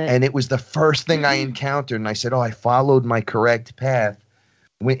rid of it. And it was the first thing I encountered. And I said, I followed my correct path.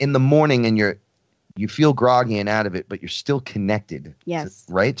 In the morning, and you feel groggy and out of it, but you're still connected. Yes.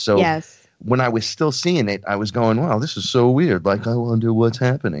 Right? So when I was still seeing it, I was going, wow, this is so weird. Like, I wonder what's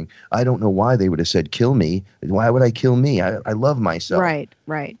happening. I don't know why they would have said, kill me. Why would I kill me? I love myself. Right.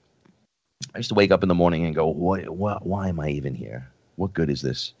 I used to wake up in the morning and go, why am I even here? What good is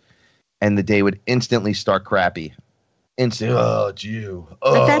this? And the day would instantly start crappy. Instantly, it's you.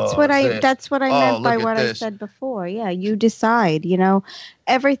 But that's what I meant by what I said before. Yeah, you decide.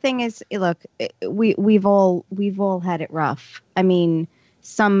 Everything is. Look, we've all had it rough. I mean,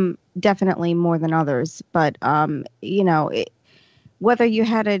 some definitely more than others. But, whether you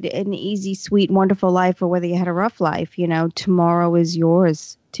had an easy, sweet, wonderful life or whether you had a rough life, tomorrow is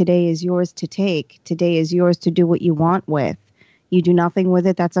yours. Today is yours to take. Today is yours to do what you want with. You do nothing with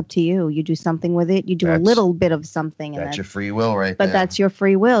it, that's up to you. You do something with it, you do a little bit of something. That's your free will right there. But that's your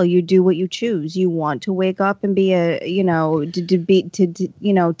free will. You do what you choose. You want to wake up and be to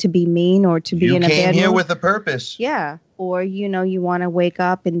be mean or to be in a bad mood. You came here with a purpose. Yeah. Or, you want to wake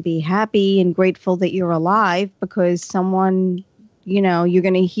up and be happy and grateful that you're alive because someone, you're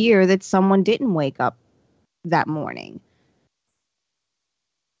going to hear that someone didn't wake up that morning.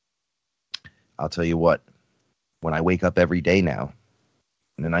 I'll tell you what. When I wake up every day now,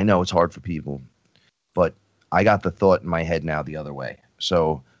 and I know it's hard for people, but I got the thought in my head now the other way.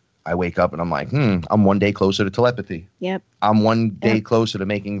 So I wake up and I'm like, I'm one day closer to telepathy. Yep. I'm one day closer to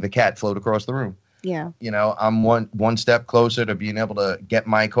making the cat float across the room. Yeah. I'm one step closer to being able to get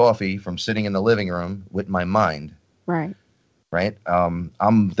my coffee from sitting in the living room with my mind. Right. Right. I'm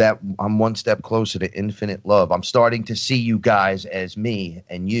one step closer to infinite love. I'm starting to see you guys as me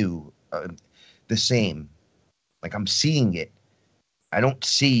and you the same. Like I'm seeing it. I don't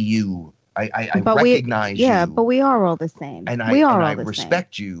see you. I recognize you. Yeah, but we are all the same. And I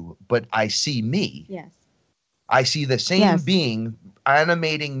respect you, but I see me. Yes. I see the same being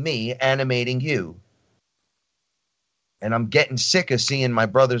animating me, animating you. And I'm getting sick of seeing my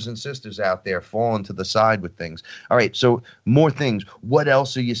brothers and sisters out there falling to the side with things. All right, so more things. What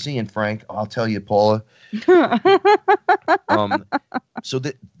else are you seeing, Frank? I'll tell you, Paula. So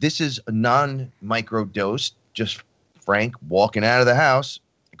this is a non-micro dose. Just Frank walking out of the house.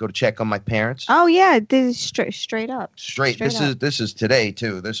 I go to check on my parents. Oh yeah, this is straight up. Straight. This is today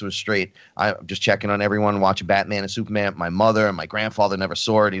too. This was straight. I'm just checking on everyone, watching Batman and Superman. My mother and my grandfather never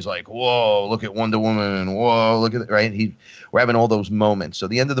saw it. He's like, whoa, look at Wonder Woman. Whoa, look at it. Right. We're having all those moments. So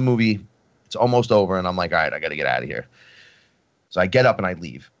the end of the movie, it's almost over, and I'm like, all right, I got to get out of here. So I get up and I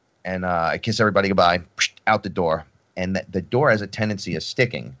leave, and I kiss everybody goodbye, out the door, and the door has a tendency of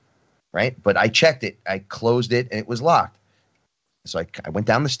sticking. Right. But I checked it. I closed it and it was locked. So I went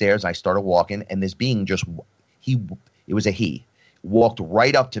down the stairs. I started walking, and this being it was a he, walked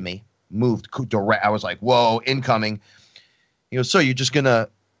right up to me, moved direct. I was like, whoa, incoming. He goes, so you're going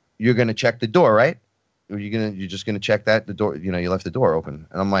to check the door, right? Or you're just going to check the door. You left the door open.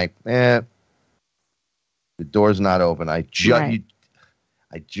 And I'm like, the door's not open. I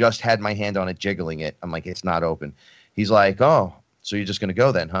just had my hand on it, jiggling it. I'm like, it's not open. He's like, oh, so you're just going to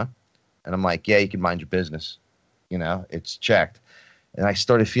go then, huh? And I'm like, yeah, you can mind your business. It's checked. And I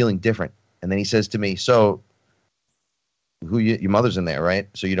started feeling different. And then he says to me, so your mother's in there, right?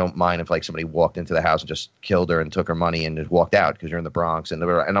 So you don't mind if like somebody walked into the house and just killed her and took her money and just walked out because you're in the Bronx. And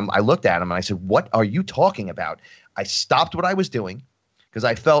I looked at him and I said, what are you talking about? I stopped what I was doing because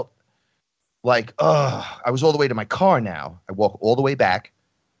I felt like, I was all the way to my car now. I walk all the way back,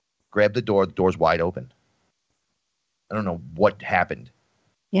 grab the door's wide open. I don't know what happened.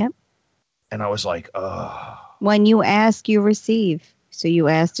 Yep. And I was like, when you ask, you receive. So you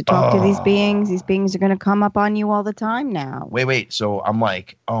ask to talk to these beings. These beings are going to come up on you all the time now. Wait. So I'm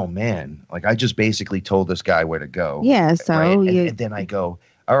like, oh, man. Like, I just basically told this guy where to go. Yeah, so right? And then I go,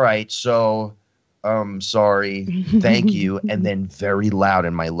 all right, so sorry, thank you. And then very loud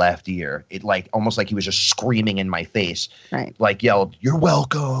in my left ear. It like almost like he was just screaming in my face. Right. Like yelled, you're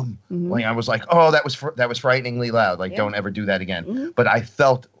welcome. Mm-hmm. Like I was like, oh, that was frighteningly loud. Like, don't ever do that again. Mm-hmm. But I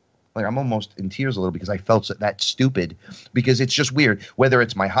felt like I'm almost in tears a little because I felt that stupid because it's just weird. Whether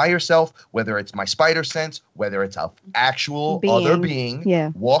it's my higher self, whether it's my spider sense, whether it's an actual other being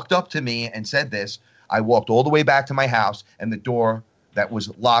walked up to me and said this, I walked all the way back to my house and the door that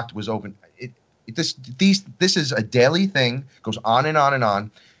was locked was open. This is a daily thing, goes on and on and on.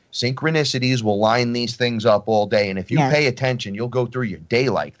 Synchronicities will line these things up all day, and if you pay attention, you'll go through your day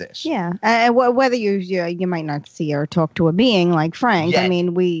like this. Yeah, whether you might not see or talk to a being like Frank. I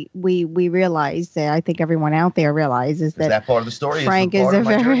mean, we realize that. I think everyone out there realizes that part of the story. Frank is part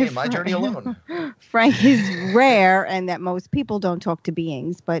of my journey alone. Frank is rare, and that most people don't talk to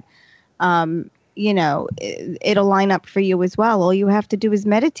beings, but it'll line up for you as well. All you have to do is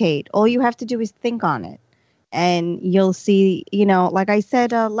meditate. All you have to do is think on it. And you'll see, like I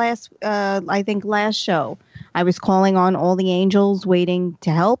said last show, I was calling on all the angels waiting to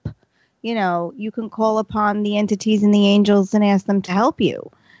help. You can call upon the entities and the angels and ask them to help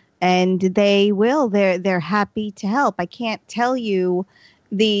you. And they will. They're happy to help. I can't tell you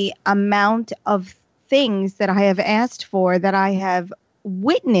the amount of things that I have asked for that I have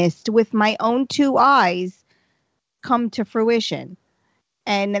witnessed with my own two eyes come to fruition.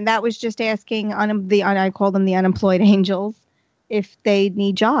 And that was just asking I call them the unemployed angels, if they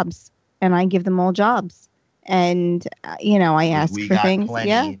need jobs, and I give them all jobs. And, I ask We for got things.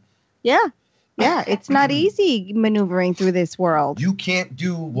 plenty. Yeah. It's not easy maneuvering through this world. You can't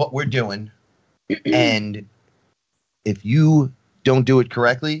do what we're doing. And if you don't do it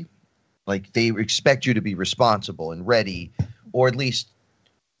correctly, like they expect you to be responsible and ready, or at least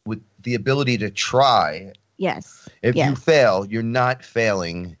with the ability to try. Yes. If you fail, you're not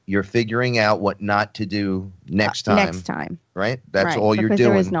failing. You're figuring out what not to do next time. Right? That's all you're doing. Because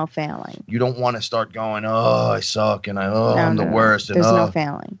there is no failing. You don't want to start going, I suck, and I'm the worst. There's and no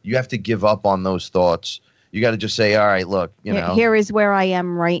failing. You have to give up on those thoughts. You got to just say, all right, look, Here is where I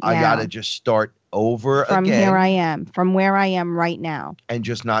am right now. I got to just start over from again. Here I am, from where I am right now. And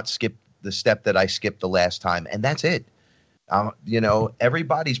just not skip the step that I skipped the last time. And that's it.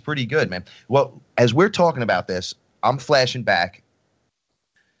 Everybody's pretty good, man. Well, as we're talking about this, I'm flashing back.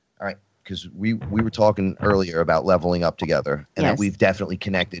 All right, because we were talking earlier about leveling up together, and that we've definitely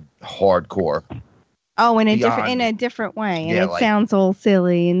connected hardcore. Oh, in a different way, and it sounds all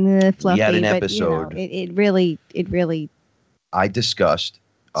silly and fluffy. We had an but, episode. It really. I discussed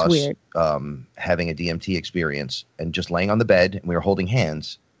us weird. Having a DMT experience and just laying on the bed, and we were holding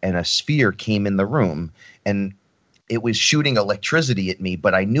hands, and a sphere came in the room, and it was shooting electricity at me,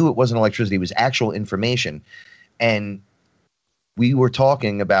 but I knew it wasn't electricity. It was actual information. And we were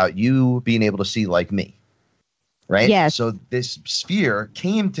talking about you being able to see like me, right? Yes. So this sphere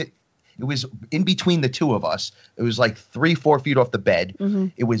it was in between the two of us. It was like 3-4 feet off the bed. Mm-hmm.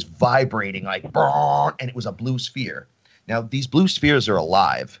 It was vibrating like, and it was a blue sphere. Now, these blue spheres are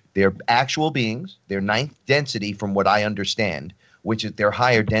alive. They're actual beings. They're 9th density from what I understand, which is they're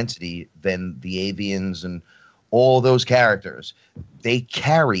higher density than the avians and all those characters. They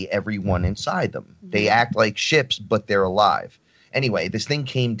carry everyone inside them. They act like ships, but they're alive. Anyway, this thing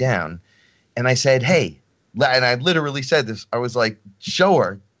came down, and I said, hey, and I literally said this. I was like, show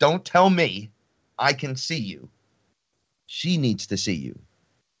her. Don't tell me. I can see you. She needs to see you.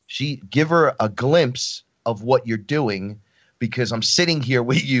 Give her a glimpse of what you're doing, because I'm sitting here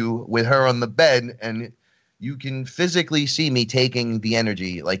with you, with her on the bed, and you can physically see me taking the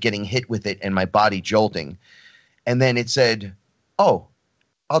energy, like getting hit with it and my body jolting. And then it said, oh,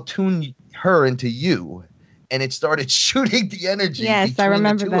 I'll tune her into you. And it started shooting the energy between I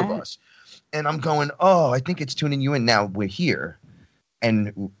remember the two of us. And I'm going, I think it's tuning you in. Now we're here.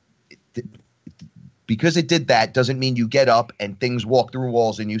 And because it did that doesn't mean you get up and things walk through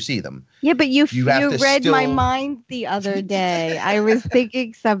walls and you see them. Yeah, but you read my mind the other day. I was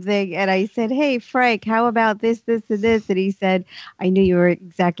thinking something, and I said, hey, Frank, how about this, this, and this? And he said, I knew you were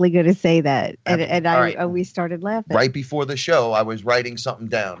exactly going to say that. And we started laughing. Right before the show, I was writing something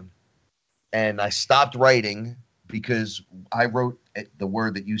down, and I stopped writing because I wrote the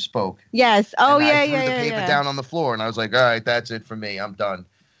word that you spoke. Yes. Oh, and yeah, I threw the paper down on the floor, and I was like, all right, that's it for me. I'm done.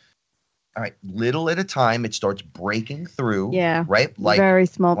 All right, little at a time, it starts breaking through. Yeah, right. Like very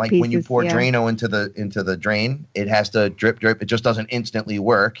small like pieces, when you pour Drano into the drain, it has to drip. It just doesn't instantly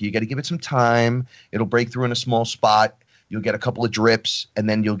work. You got to give it some time. It'll break through in a small spot. You'll get a couple of drips, and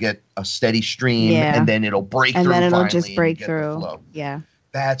then you'll get a steady stream, and then it'll break through. And then it'll finally, just break and through. The flow. Yeah.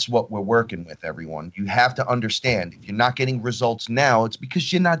 That's what we're working with, everyone. You have to understand. If you're not getting results now, it's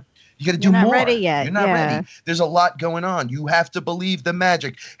because you're not. You got to do more. You're not ready yet. You're not ready. There's a lot going on. You have to believe the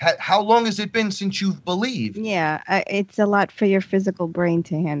magic. How long has it been since you've believed? Yeah, it's a lot for your physical brain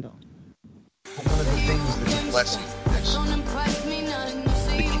to handle. But one of the things that's a blessing is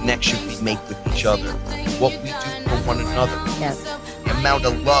the connection we make with each other, what we do for one another. Yes. The amount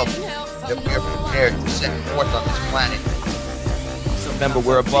of love that we are prepared to set forth on this planet. Remember,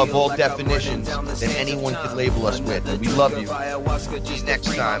 we're above all definitions that anyone could label us with. We love you. See you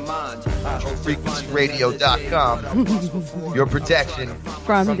next time. TrueFrequencyRadio.com. Your protection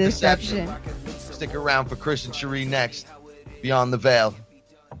from deception. Stick around for Chris and Cherie next. Beyond the Veil.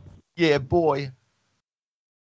 Yeah, boy.